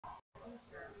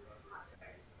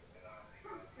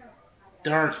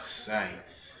darkscythe.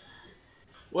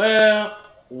 Well,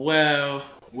 well,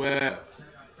 well.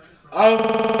 Oh,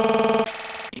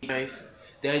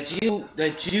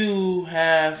 that you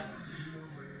have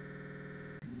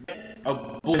a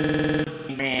boy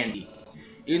Randy.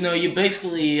 You know, you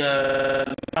basically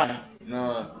no.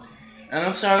 And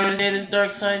I'm sorry to say this,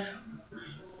 darkscythe,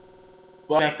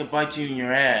 but back to bite you in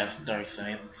your ass,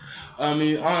 darkscythe. I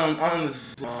mean,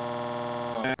 honestly,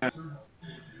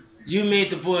 you made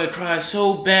the boy cry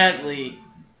so badly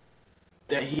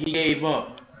that he gave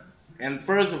up. And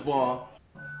first of all,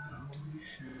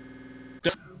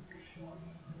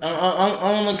 I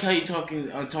don't like how you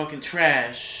talking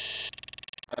trash.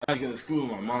 I was gonna screw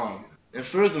my mom. And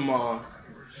furthermore,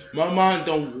 my mom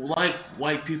don't like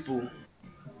white people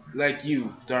like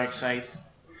you, darkscythe.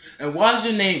 And why is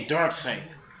your name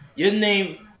darkscythe? Your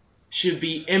name should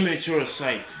be immature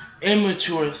scythe.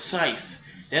 Immature scythe.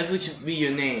 That's what should be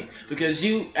your name. Because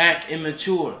you act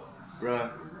immature,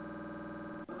 bruh.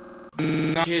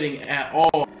 I'm not kidding at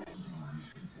all.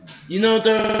 You know,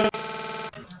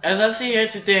 as I see here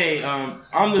today,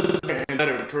 I'm the bigger and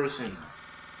better person.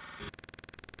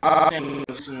 I'm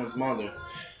someone's mother.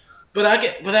 But I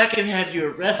can have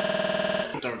you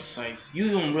arrested, darkscythe.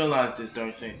 You don't realize this,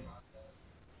 darkscythe.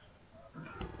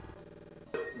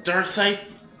 Darkscythe,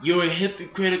 you're a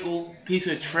hypocritical piece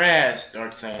of trash,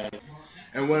 darkscythe.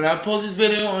 And when I post this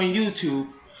video on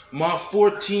YouTube, my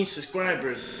 14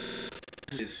 subscribers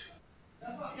is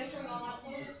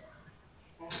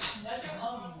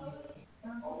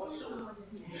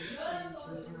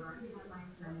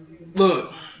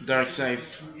look,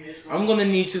 darkscythe. I'm gonna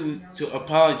need to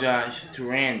apologize to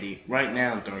Randy right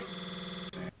now,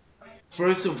 darkscythe.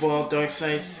 First of all,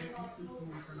 darkscythe,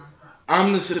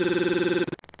 I'm the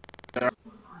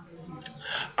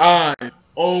I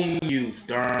own you,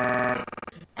 dark.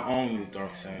 I own you,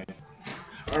 darkscythe.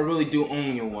 I really do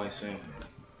own your white self.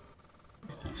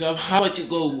 So how about you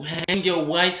go hang your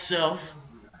white self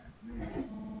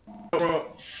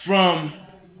from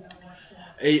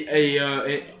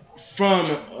a from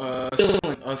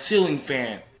a ceiling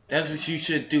fan? That's what you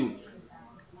should do.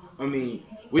 I mean,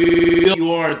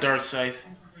 you are a darkscythe.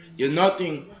 You're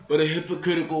nothing but a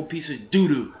hypocritical piece of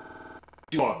doo-doo.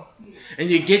 You are. And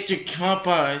you get your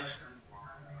Popeyes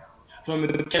from the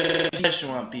KFC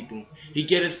restaurant, people. He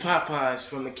get his Popeyes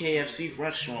from the KFC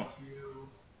restaurant.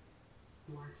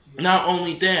 Not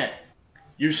only that,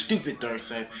 you're stupid,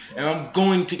 darkscythe, and I'm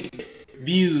going to get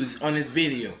views on this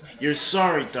video. You're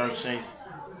sorry, darkscythe.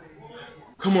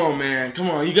 Come on, man. Come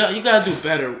on. You gotta do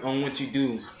better on what you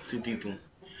do to people.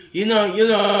 It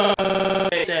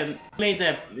made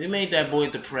that boy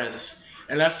depressed,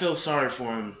 and I feel sorry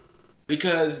for him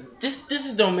because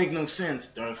this don't make no sense,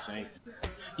 darkscythe.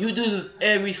 You do this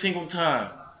every single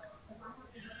time.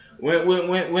 When you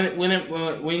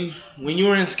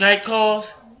were in Skype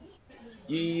calls,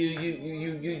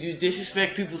 you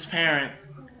disrespect people's parent.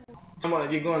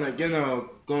 Somebody you're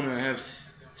gonna have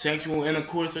sexual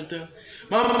intercourse with them.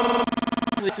 My mom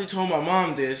actually told my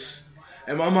mom this,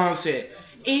 and my mom said,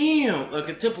 "Ew," like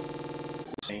a typical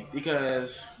thing,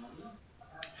 because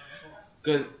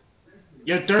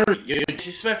you're dirty, you're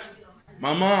disrespectful.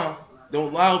 My mom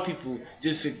don't allow people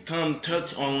just to come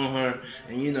touch on her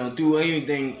and do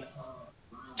anything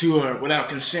to her without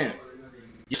consent.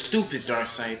 You're stupid,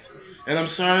 darkscythe. And I'm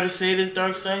sorry to say this,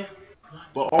 darkscythe,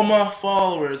 but all my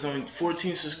followers on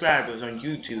 14 subscribers on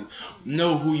YouTube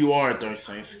know who you are,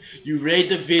 darkscythe. You rate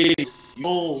the videos,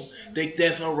 you think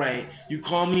that's alright. You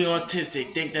call me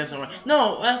autistic, think that's alright.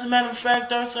 No, as a matter of fact,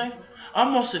 darkscythe,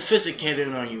 I'm more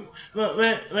sophisticated on you.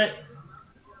 But,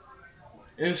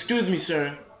 excuse me,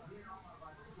 sir.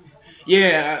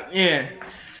 Yeah,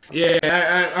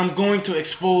 I'm going to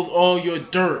expose all your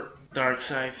dirt,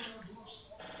 darkscythe.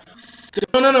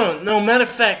 No. Matter of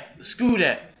fact, screw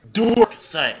that.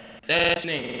 Darkscythe. That's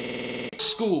your name.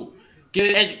 School.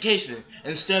 Get an education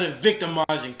instead of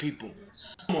victimizing people.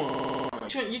 Come on.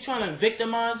 You trying to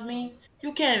victimize me?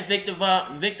 You can't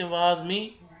victimize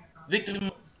me.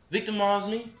 Victimize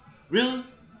me? Really?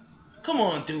 Come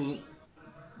on, dude.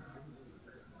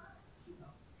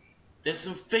 That's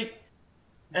some fake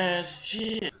ass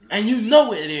shit. And you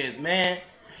know it is, man.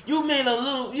 You made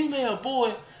a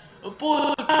boy.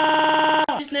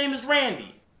 His name is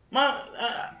Randy.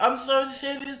 I'm sorry to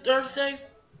say this, darkscythe,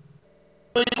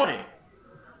 but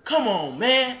come on,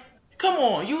 man. Come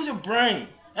on, use your brain.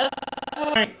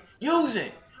 Use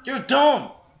it. You're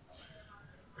dumb.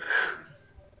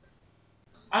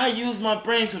 I use my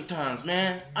brain sometimes,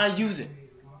 man. I use it.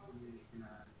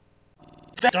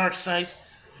 Darkscythe,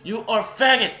 you are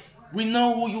faggot. We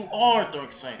know who you are,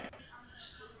 darkscythe.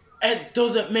 It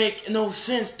doesn't make no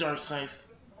sense, darkscythe.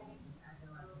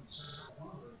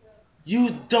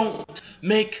 You don't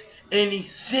make any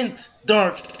sense,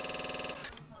 Dark,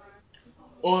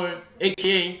 or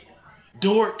aka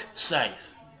Dorkscythe.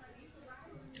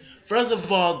 First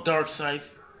of all,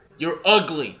 Darkscythe, you're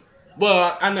ugly.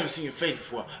 Well, I've never seen your face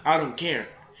before. I don't care.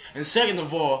 And second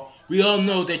of all, we all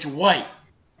know that you're white.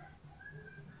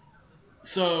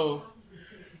 So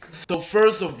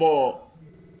first of all,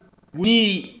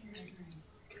 we're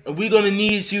gonna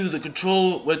need you to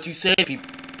control what you say to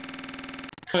people,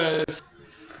 because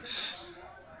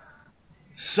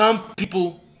some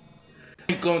people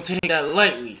ain't gonna take that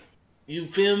lightly. You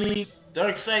feel me,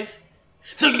 Darkscythe?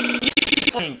 So you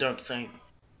playing Darkscythe.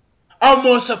 I'm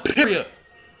more superior,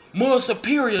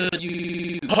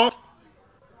 you punk.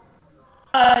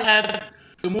 I have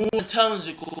the more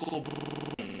intelligent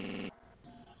brain.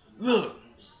 Look,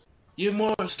 you're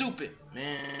more stupid,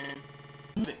 man.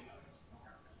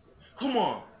 Come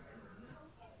on.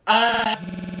 I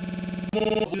have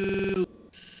more you.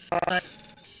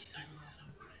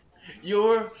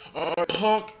 You're a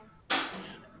punk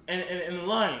and a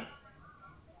lion.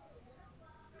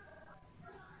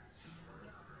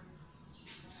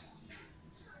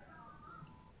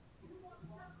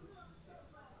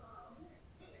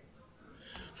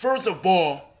 First of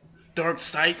all,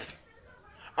 Darkscythe,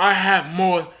 I have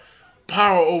more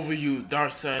power over you,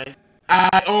 Darkscythe.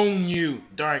 I own you,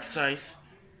 Darkscythe.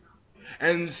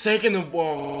 And second of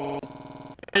all,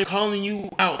 I'm calling you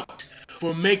out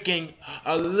for making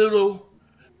a little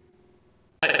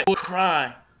boy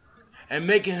cry and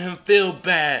making him feel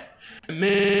bad and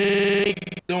make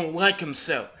him don't like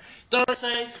himself.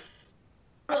 Darkscythe,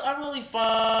 I really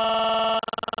find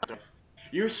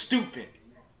you're stupid.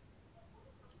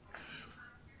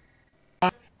 I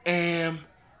am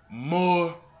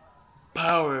more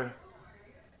power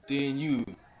than you,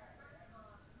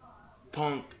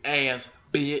 punk ass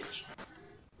bitch.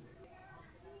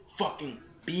 Fucking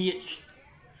bitch.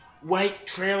 White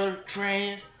trailer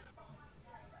trash.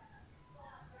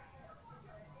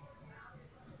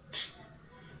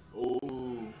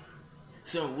 Oh,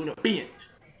 so with a bitch.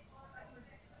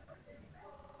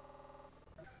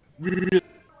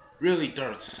 Really,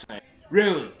 Darkscythe.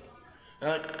 Really.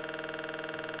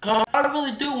 I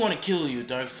really do want to kill you,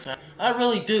 Darkscythe. I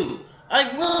really do. I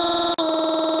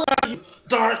really,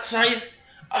 Darkscythe.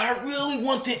 I really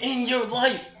want to end your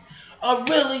life. I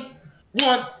really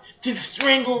want to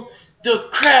strangle the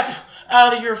crap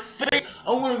out of your face.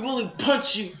 I want to really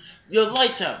punch your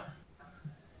lights out.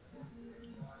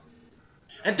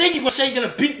 And then you're gonna say you're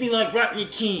gonna beat me like Rodney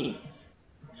King.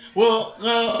 Well,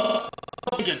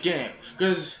 think again,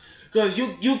 cause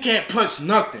you can't punch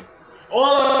nothing.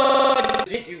 All I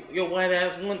hit your white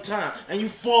ass one time, and you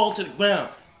fall to the ground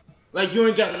like you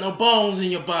ain't got no bones in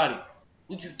your body.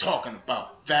 What you talking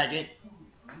about, faggot?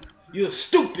 You're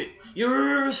stupid.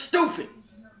 You're stupid.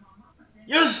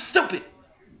 You're stupid.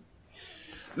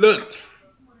 Look,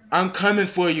 I'm coming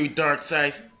for you,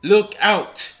 Darkscythe. Look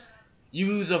out.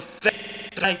 Use a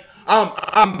faggot.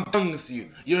 I'm done with you.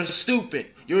 You're stupid.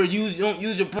 You don't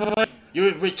use your brain.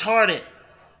 You're retarded.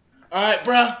 Alright,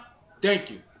 bruh?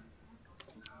 Thank you.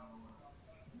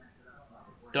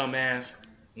 Dumbass.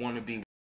 Wanna be